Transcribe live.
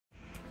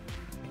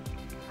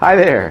Hi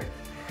there.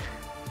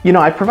 You know,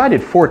 I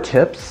provided 4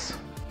 tips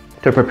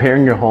to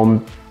preparing your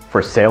home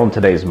for sale in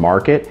today's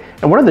market.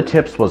 And one of the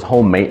tips was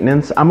home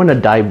maintenance. I'm gonna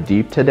dive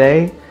deep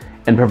today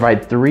and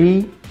provide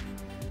 3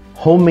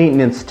 home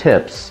maintenance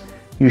tips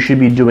you should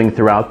be doing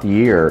throughout the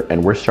year.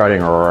 And we're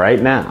starting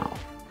right now.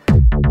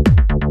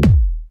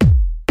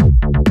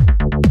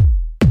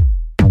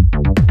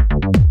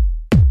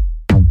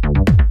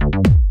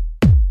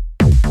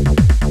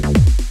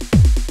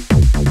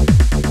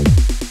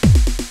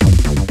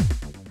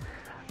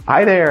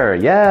 Hi there,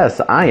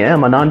 yes, I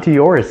am Anant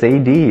Deoras,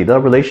 AD, the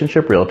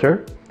Relationship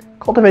Realtor,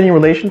 cultivating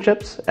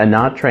relationships and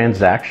not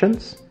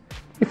transactions.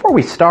 Before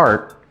we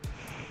start,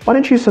 why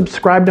don't you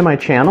subscribe to my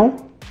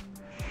channel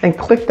and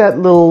click that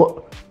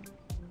little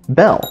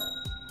bell.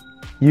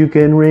 You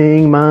can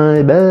ring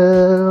my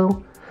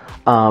bell.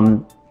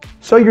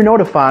 So you're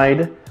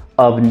notified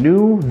of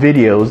new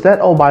videos that,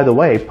 oh, by the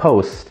way,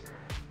 post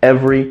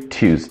every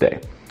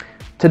Tuesday.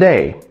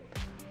 Today,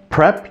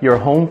 prep your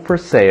home for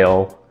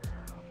sale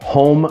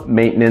home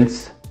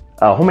maintenance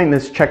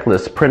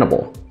checklist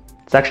printable.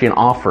 It's actually an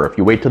offer. If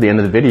you wait till the end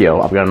of the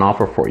video, I've got an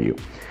offer for you.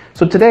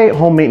 So today,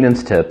 home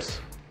maintenance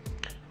tips.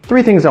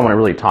 3 things I want to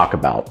really talk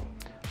about.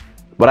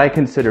 What I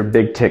consider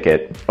big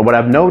ticket, and what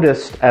I've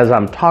noticed as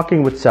I'm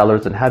talking with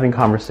sellers and having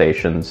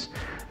conversations,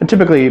 and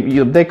typically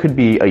they could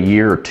be a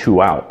year or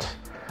 2 out.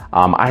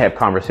 I have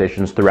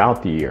conversations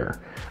throughout the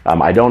year.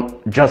 I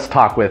don't just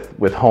talk with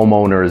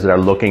homeowners that are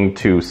looking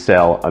to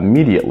sell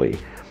immediately,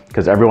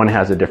 because everyone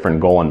has a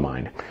different goal in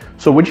mind.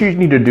 So what you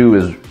need to do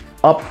is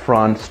up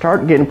front,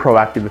 start getting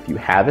proactive if you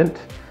haven't.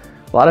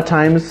 A lot of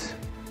times,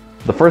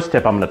 the first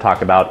tip I'm gonna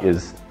talk about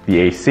is the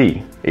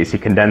AC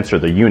condenser,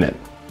 the unit,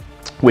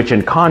 which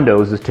in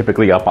condos is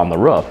typically up on the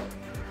roof.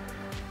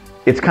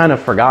 It's kind of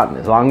forgotten.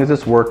 As long as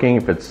it's working,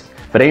 if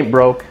it ain't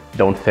broke,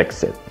 don't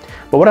fix it.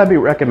 But what I'd be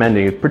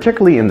recommending,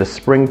 particularly in the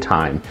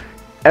springtime,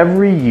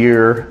 every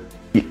year,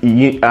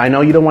 I know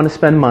you don't wanna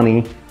spend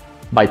money,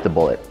 bite the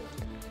bullet.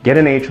 Get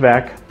an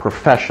HVAC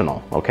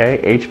professional, okay?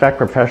 HVAC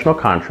professional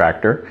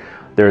contractor.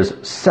 There's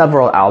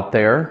several out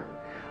there.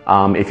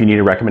 If you need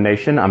a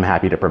recommendation, I'm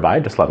happy to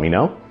provide, just let me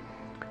know.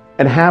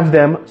 And have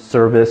them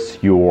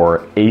service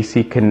your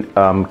AC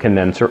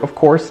condenser, of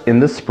course,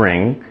 in the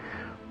spring,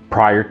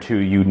 prior to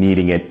you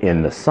needing it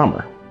in the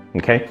summer,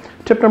 okay?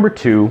 Tip number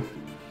 2,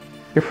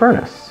 your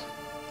furnace.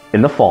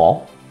 In the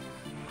fall,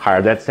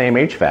 hire that same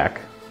HVAC.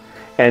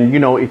 And you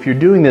know, if you're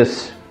doing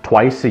this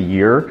twice a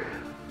year,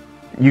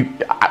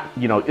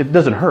 you know, it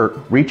doesn't hurt.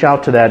 Reach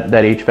out to that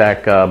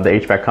HVAC, the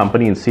HVAC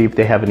company, and see if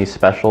they have any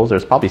specials.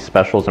 There's probably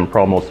specials and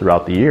promos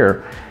throughout the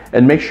year.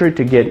 And make sure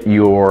to get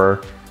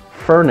your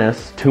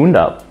furnace tuned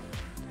up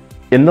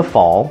in the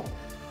fall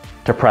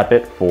to prep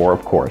it for,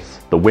 of course,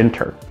 the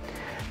winter.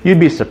 You'd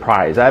be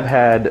surprised. I've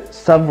had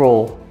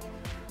several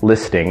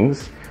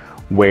listings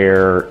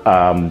where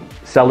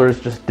sellers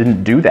just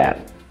didn't do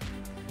that,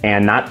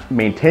 and not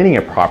maintaining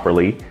it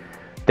properly.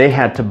 They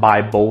had to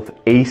buy both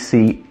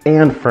AC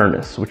and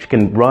furnace, which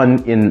can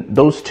run in,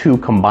 those 2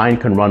 combined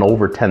can run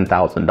over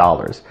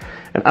 $10,000.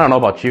 And I don't know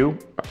about you,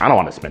 I don't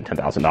want to spend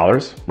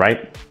 $10,000,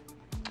 right?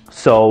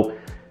 So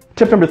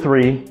tip number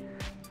 3,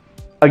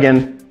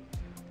 again,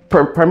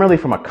 primarily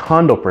from a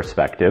condo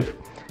perspective,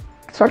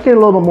 start getting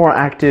a little bit more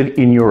active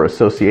in your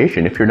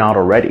association if you're not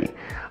already,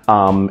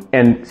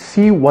 and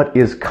see what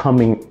is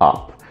coming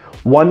up.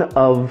 One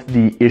of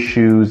the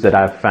issues that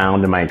I've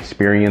found in my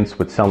experience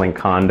with selling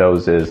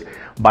condos is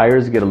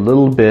buyers get a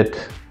little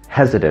bit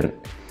hesitant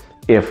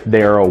if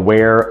they're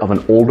aware of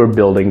an older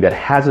building that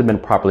hasn't been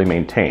properly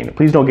maintained.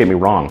 Please don't get me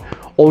wrong.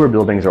 Older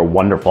buildings are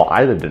wonderful.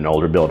 I lived in an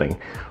older building,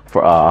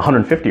 for a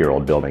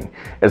 150-year-old building,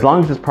 as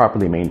long as it's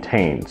properly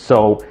maintained.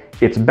 So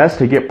it's best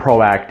to get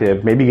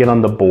proactive, maybe get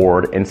on the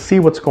board and see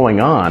what's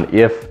going on.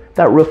 If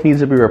that roof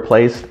needs to be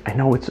replaced, I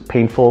know it's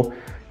painful,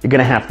 you're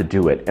gonna have to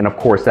do it. And of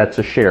course, that's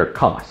a shared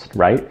cost,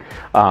 right?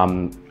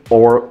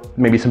 Or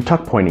maybe some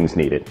tuck pointing's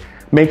needed.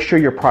 Make sure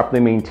you're properly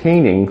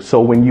maintaining, so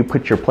when you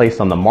put your place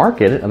on the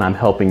market, and I'm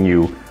helping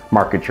you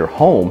market your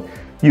home,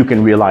 you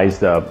can realize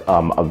the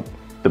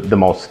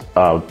most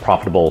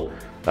profitable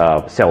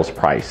sales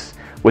price,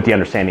 with the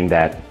understanding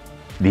that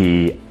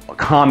the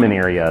common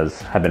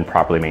areas have been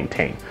properly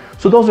maintained.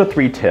 So those are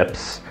 3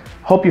 tips.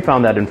 Hope you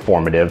found that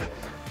informative.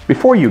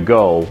 Before you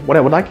go, what I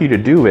would like you to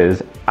do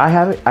is, I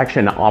have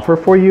actually an offer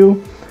for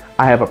you.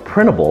 I have a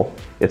printable.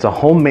 It's a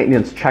home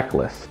maintenance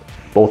checklist,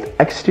 both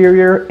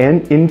exterior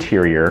and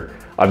interior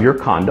of your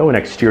condo, and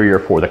exterior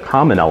for the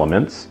common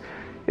elements.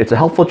 It's a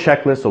helpful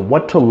checklist of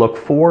what to look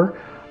for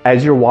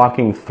as you're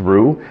walking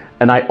through.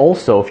 And I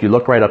also, if you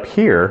look right up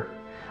here,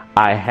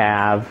 I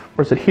have,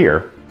 where's it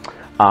here?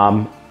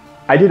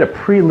 I did a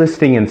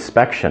pre-listing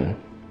inspection,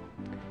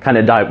 kind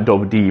of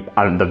dove deep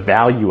on the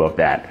value of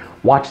that.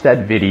 Watch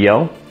that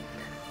video.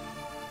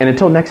 And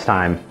until next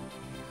time,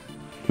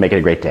 make it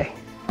a great day.